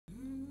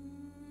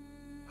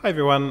Hi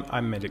everyone,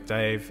 I'm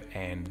majicDave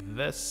and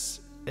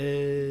this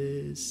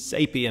is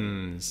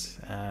Sapiens.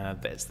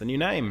 That's the new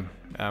name.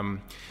 So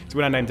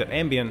when I named it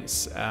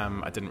Ambience,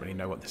 I didn't really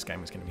know what this game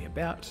was going to be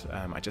about.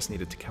 I just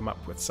needed to come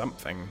up with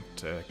something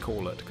to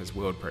call it because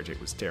World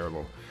Project was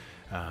terrible.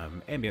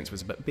 Ambience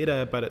was a bit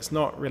better, but it's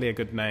not really a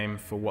good name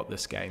for what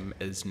this game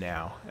is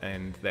now,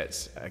 and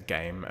that's a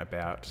game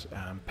about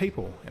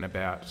people and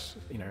about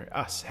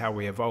us, how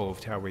we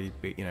evolved, how we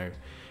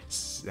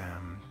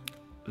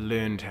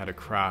learned how to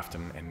craft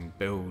and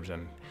build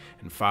and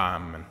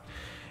farm,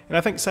 and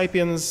I think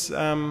Sapiens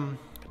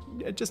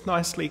it just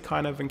nicely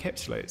kind of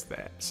encapsulates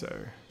that. So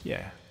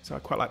yeah, so I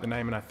quite like the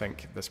name, and I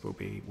think this will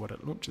be what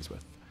it launches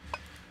with.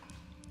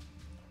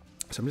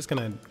 So I'm just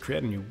going to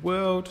create a new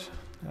world.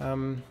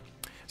 So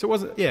it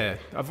wasn't, yeah,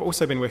 I've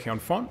also been working on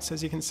fonts,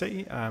 as you can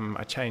see.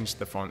 I changed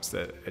the fonts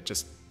that it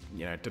just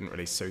didn't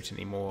really suit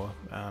anymore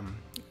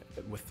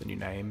with the new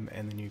name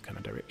and the new kind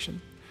of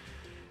direction.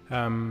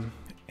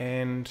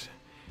 And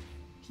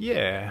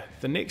yeah,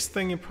 the next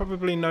thing you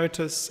probably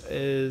notice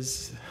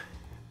is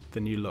the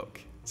new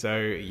look. So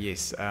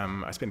yes,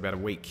 I spent about a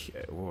week,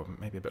 or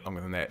maybe a bit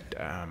longer than that,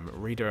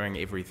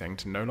 redoing everything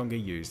to no longer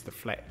use the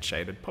flat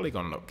shaded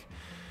polygon look.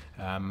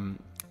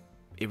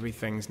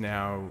 Everything's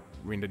now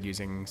rendered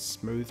using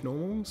smooth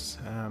normals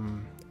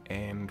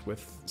and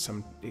with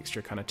some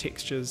extra kind of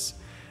textures,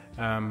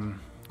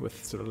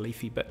 with sort of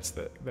leafy bits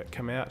that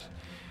come out.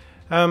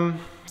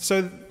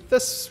 So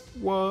this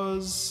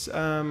was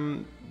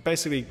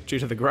basically due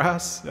to the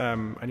grass. I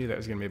knew that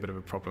was going to be a bit of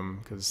a problem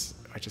because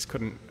I just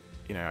couldn't,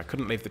 I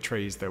couldn't leave the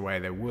trees the way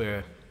they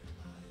were.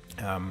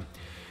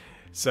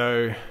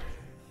 So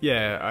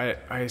yeah,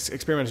 I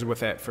experimented with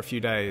that for a few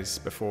days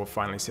before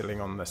finally settling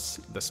on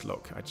this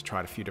look. I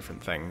tried a few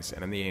different things,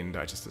 and in the end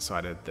I just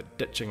decided that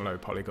ditching low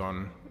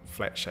polygon,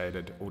 flat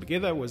shaded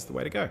altogether was the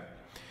way to go.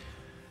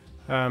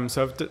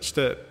 So I've ditched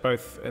it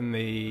both in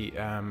the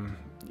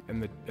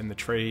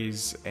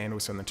trees and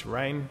also in the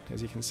terrain,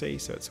 as you can see,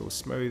 so it's all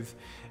smooth.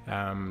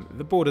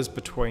 The borders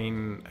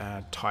between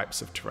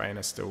types of terrain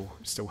are still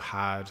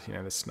hard.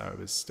 The snow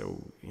is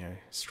still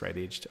straight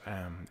edged,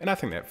 and I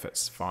think that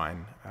fits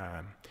fine.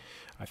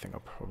 I think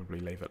I'll probably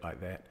leave it like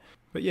that.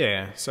 But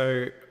yeah,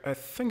 so I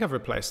think I've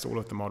replaced all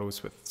of the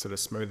models with sort of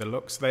smoother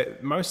looks.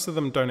 Most of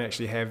them don't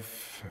actually have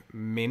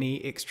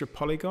many extra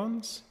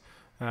polygons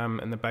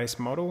in the base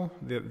model.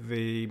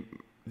 The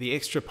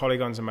extra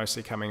polygons are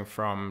mostly coming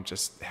from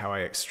just how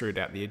I extrude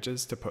out the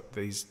edges to put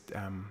these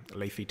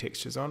leafy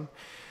textures on.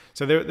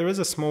 So there is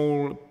a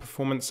small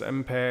performance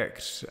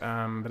impact,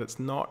 but it's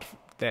not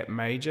that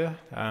major,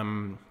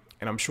 and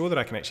I'm sure that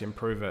I can actually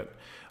improve it.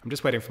 I'm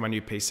just waiting for my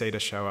new PC to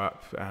show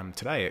up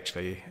today,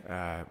 actually,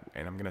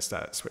 and I'm going to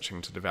start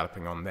switching to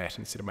developing on that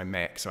instead of my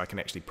Mac, so I can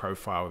actually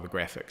profile the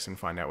graphics and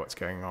find out what's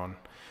going on.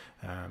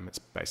 It's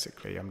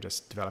basically, I'm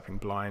just developing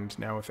blind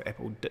now with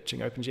Apple ditching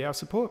OpenGL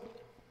support.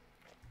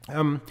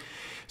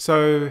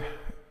 So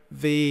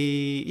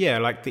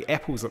the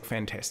apples look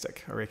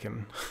fantastic, I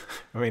reckon.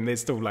 I mean, they're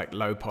still like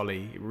low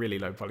poly, really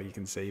low poly, you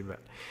can see, but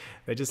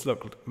they just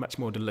look much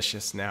more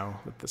delicious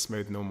now with the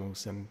smooth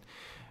normals, and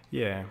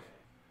yeah.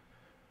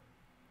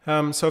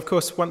 So of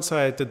course, once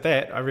I did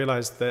that, I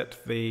realized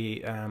that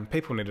the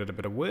people needed a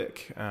bit of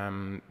work.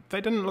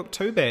 They didn't look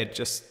too bad,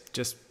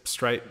 just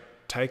straight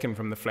taken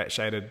from the flat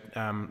shaded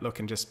look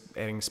and just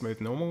adding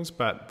smooth normals,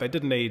 but they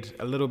did need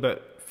a little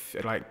bit,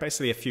 like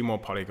basically a few more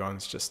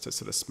polygons just to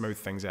sort of smooth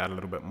things out a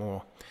little bit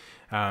more.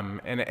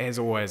 And as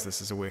always,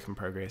 this is a work in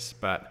progress,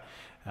 but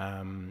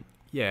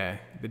yeah,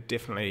 they're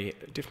definitely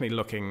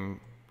looking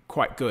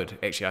quite good.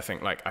 Actually, I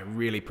think I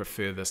really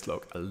prefer this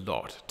look a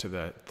lot to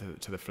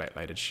the flat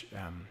shaded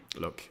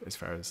look as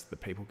far as the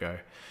people go.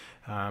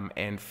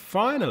 And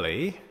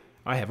finally,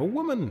 I have a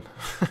woman.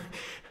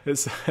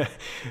 It's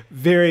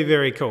very,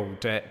 very cool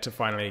to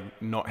finally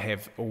not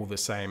have all the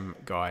same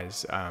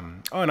guys.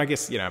 Oh, and I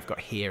guess I've got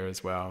hair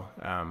as well.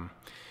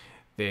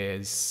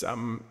 There's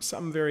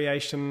some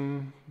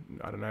variation.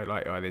 I don't know,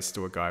 there's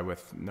still a guy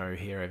with no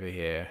hair over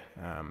here.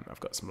 I've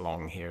got some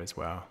long hair as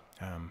well.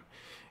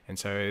 And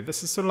so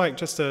this is sort of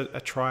just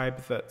a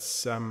tribe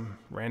that's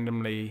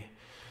randomly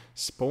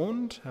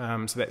spawned.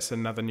 So that's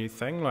another new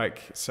thing.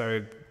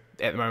 So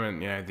at the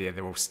moment,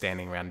 they're all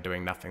standing around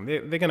doing nothing.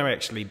 They're going to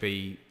actually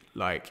be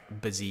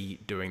busy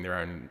doing their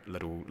own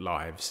little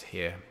lives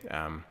here.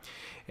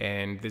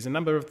 And there's a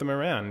number of them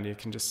around. You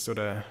can just sort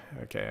of,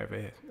 okay,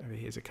 over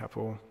here's a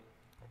couple.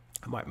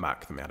 I might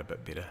mark them out a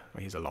bit better. Oh,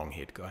 here's a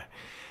long-haired guy.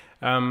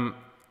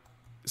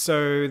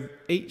 So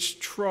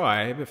each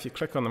tribe, if you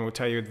click on them, will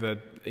tell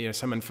you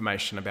some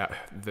information about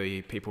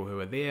the people who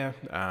are there,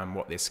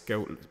 what their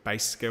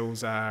base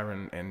skills are,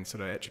 and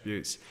sort of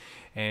attributes.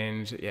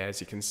 And yeah, as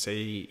you can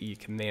see, you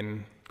can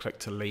then click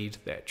to lead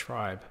that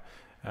tribe.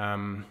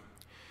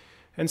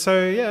 And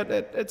so yeah,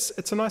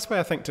 it's a nice way,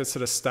 I think, to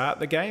sort of start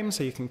the game.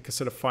 So you can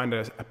sort of find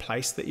a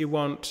place that you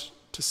want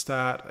to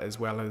start, as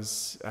well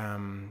as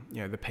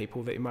the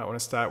people that you might want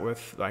to start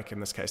with. In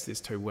this case, there's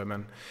 2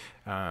 women.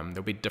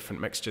 There'll be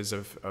different mixtures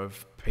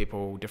of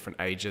people, different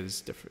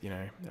ages,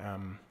 different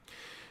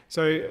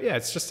So yeah,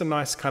 it's just a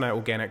nice kind of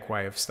organic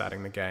way of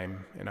starting the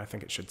game, and I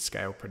think it should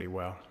scale pretty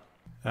well.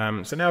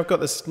 So now I've got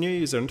this new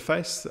user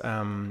interface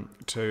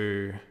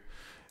to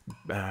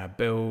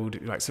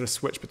build, like sort of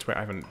switch between, I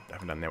haven't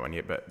done that one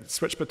yet, but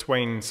switch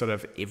between sort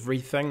of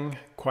everything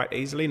quite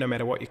easily, no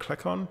matter what you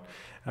click on.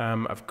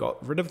 I've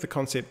got rid of the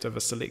concept of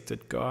a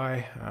selected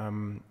guy.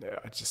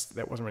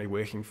 That wasn't really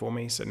working for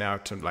me. So now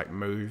to like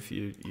move,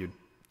 you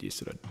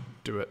sort of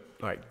do it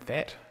like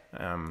that.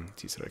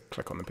 So you sort of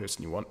click on the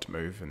person you want to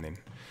move and then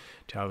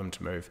tell them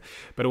to move.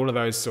 But all of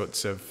those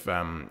sorts of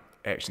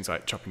actions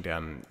like chopping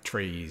down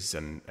trees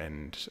and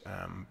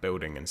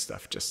building and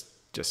stuff,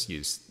 just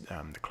use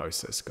the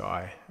closest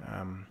guy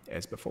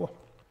as before.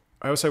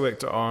 I also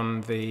worked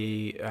on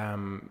the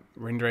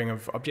rendering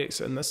of objects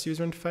in this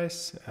user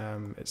interface.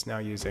 It's now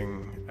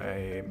using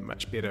a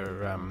much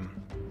better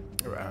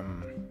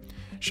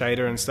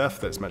shader and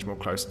stuff that's much more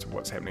close to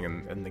what's happening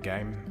in the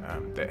game.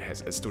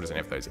 It still doesn't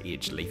have those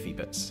edge leafy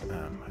bits.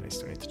 I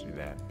still need to do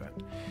that, but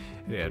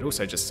yeah, it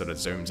also just sort of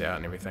zooms out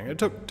and everything. It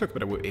took a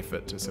bit of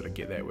effort to sort of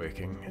get that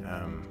working,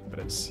 but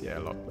it's a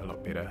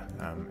lot better,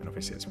 and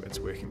obviously it's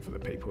working for the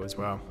people as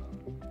well.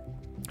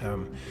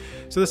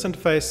 So this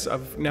interface,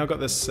 I've now got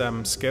this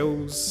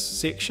skills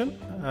section,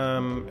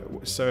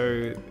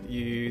 so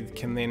you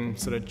can then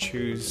sort of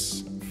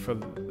choose for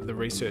the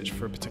research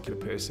for a particular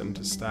person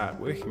to start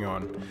working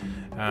on.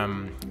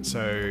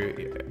 So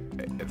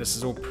this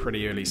is all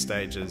pretty early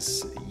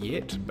stages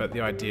yet, but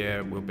the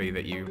idea will be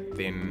that you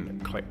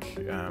then click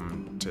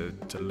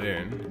to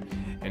learn,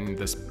 and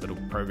this little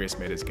progress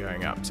meter is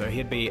going up. So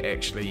he'd be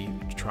actually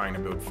trying to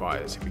build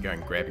fires. He'd be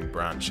going grabbing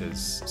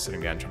branches,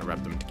 sitting down trying to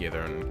rub them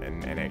together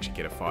and actually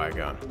get a fire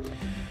going.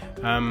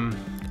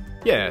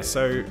 Yeah,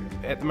 so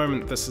at the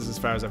moment this is as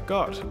far as I've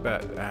got,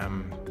 but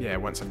yeah,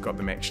 once I've got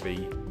them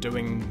actually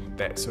doing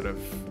that sort of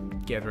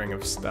gathering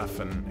of stuff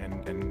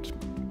and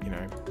you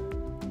know,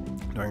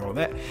 doing all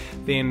that,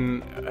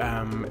 then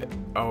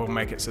I'll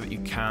make it so that you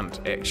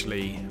can't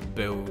actually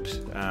build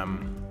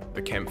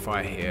the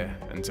campfire here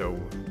until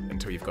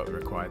you've got the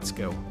required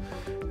skill.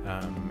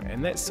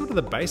 And that's sort of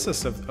the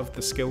basis of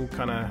the skill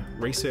kind of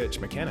research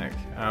mechanic.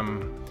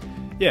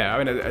 Yeah,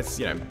 I mean, it's,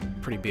 you know,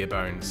 pretty bare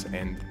bones,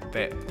 and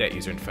that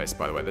user interface,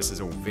 by the way, this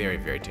is all very,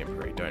 very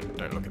temporary.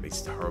 Don't look at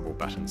these horrible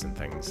buttons and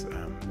things.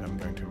 I'm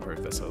going to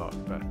improve this a lot,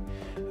 but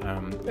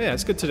yeah,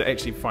 it's good to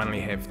actually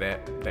finally have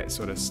that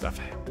sort of stuff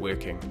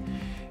working.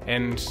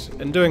 And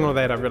in doing all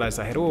that, I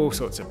realized I had all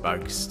sorts of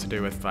bugs to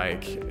do with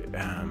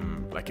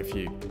like if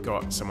you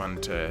got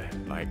someone to,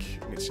 like,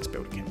 let's just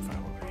build a campfire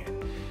over here.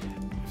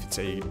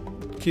 So you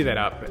queue that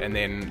up and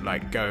then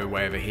like go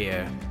way over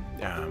here,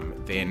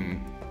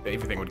 then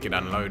everything would get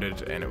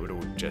unloaded and it would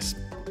all just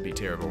be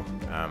terrible.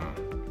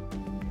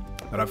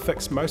 But I've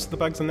fixed most of the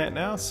bugs in that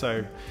now,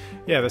 so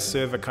yeah, the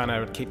server kind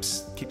of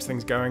keeps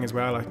things going as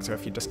well. Like, so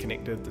if you're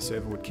disconnected, the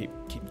server would keep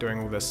doing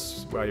all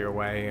this while you're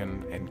away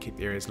and keep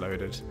the areas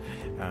loaded.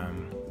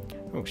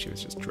 Oh, she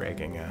was just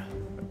dragging a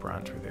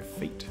branch with her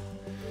feet.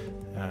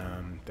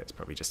 That's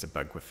probably just a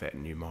bug with that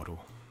new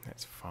model.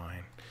 That's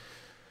fine.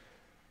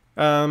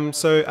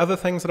 So other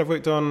things that I've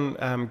worked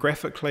on,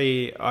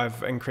 graphically,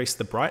 I've increased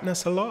the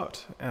brightness a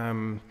lot.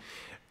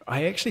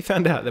 I actually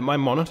found out that my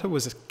monitor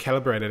was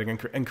calibrated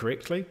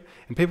incorrectly,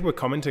 and people were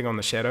commenting on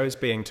the shadows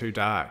being too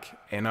dark,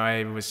 and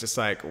I was just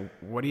like,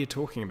 what are you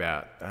talking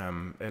about?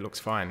 It looks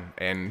fine.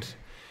 And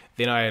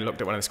then I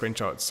looked at one of the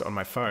screenshots on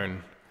my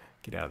phone.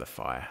 Get out of the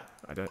fire.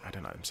 I don't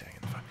know what I'm saying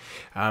in the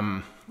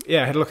fire.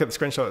 Yeah, I had a look at the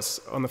screenshots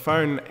on the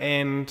phone,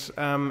 and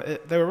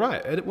they were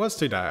right. It was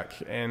too dark,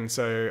 and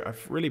so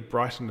I've really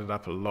brightened it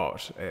up a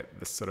lot at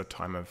this sort of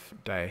time of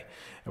day.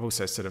 I've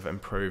also sort of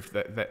improved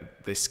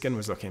that the skin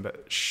was looking a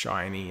bit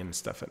shiny and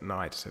stuff at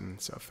night,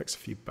 and so I fixed a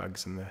few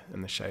bugs in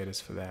the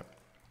shaders for that.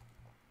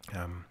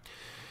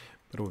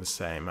 But all the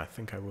same, I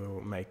think I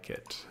will make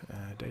it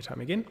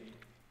daytime again.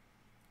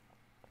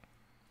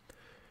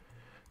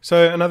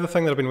 So another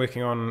thing that I've been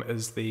working on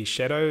is the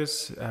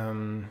shadows.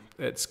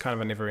 It's kind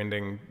of a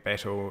never-ending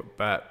battle,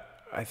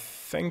 but I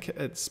think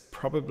it's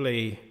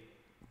probably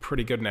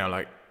pretty good now.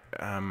 Like,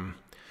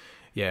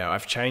 yeah,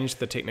 I've changed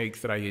the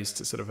technique that I use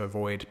to sort of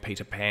avoid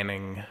Peter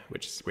panning,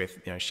 which is where,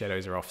 you know,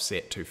 shadows are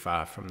offset too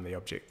far from the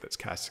object that's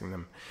casting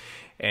them.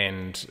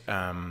 And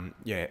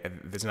yeah,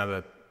 there's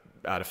another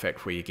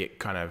artifact where you get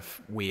kind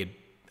of weird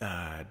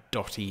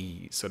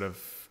dotty sort of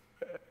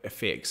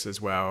effects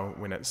as well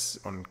when it's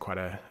on quite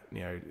a,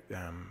 you know,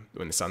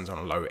 when the sun's on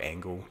a low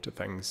angle to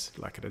things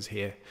like it is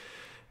here.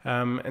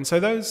 And so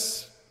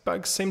those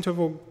bugs seem to have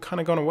all kind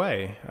of gone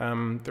away.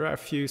 There are a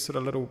few sort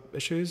of little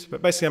issues,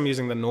 but basically I'm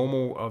using the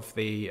normal of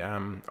the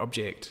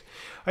object.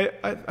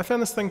 I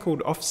found this thing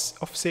called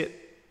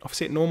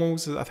offset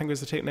normals, I think was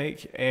the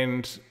technique,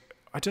 and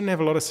I didn't have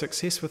a lot of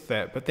success with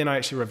that, but then I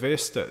actually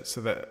reversed it so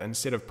that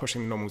instead of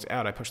pushing the normals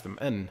out, I pushed them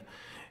in.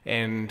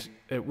 And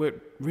it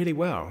worked really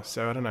well.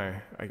 So I don't know,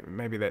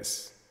 maybe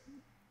that's,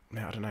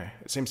 I don't know,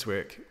 it seems to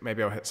work.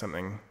 Maybe I'll hit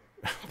something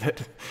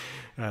that,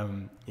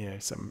 you know,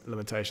 some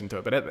limitation to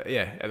it. But at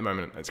the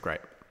moment, it's great.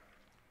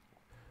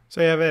 So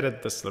yeah, I've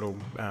added this little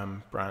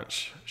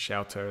branch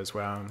shelter as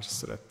well. I'm just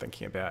sort of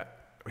thinking about,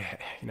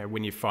 you know,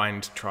 when you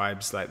find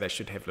tribes, like they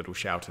should have little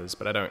shelters,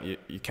 but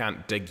you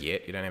can't dig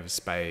yet, you don't have a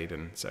spade,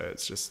 and so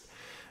it's just,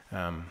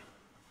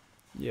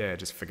 yeah,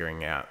 just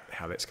figuring out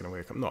how that's going to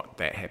work. I'm not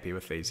that happy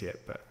with these yet,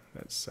 but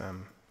that's,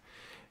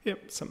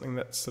 yep, something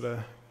that's sort of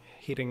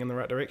heading in the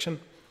right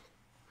direction.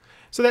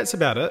 So that's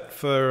about it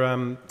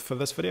for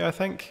this video, I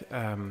think.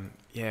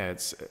 Yeah,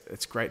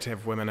 it's great to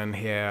have women in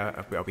here.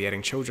 I'll be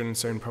adding children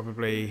soon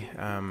probably,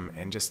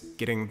 and just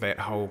getting that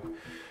whole.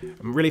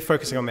 I'm really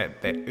focusing on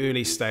that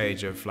early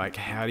stage of like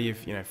how do you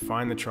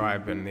find the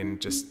tribe and then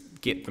just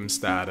get them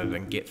started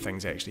and get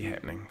things actually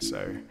happening.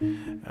 So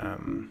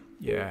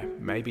yeah,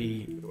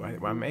 maybe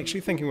I'm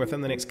actually thinking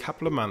within the next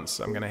couple of months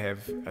I'm going to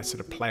have a sort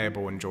of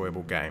playable,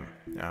 enjoyable game.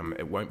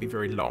 It won't be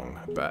very long,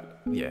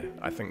 but yeah,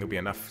 I think there'll be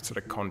enough sort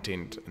of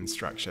content and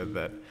structure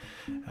that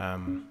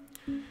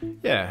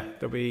yeah,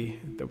 there'll be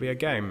a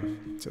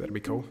game, so that'll be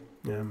cool.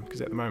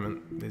 Because at the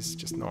moment there's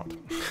just not.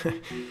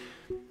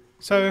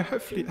 So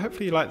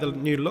hopefully you like the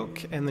new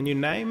look and the new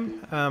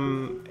name,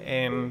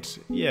 and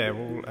yeah,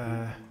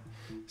 we'll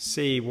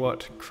see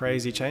what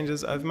crazy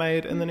changes I've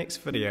made in the next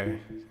video.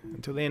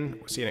 Until then,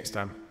 we'll see you next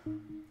time.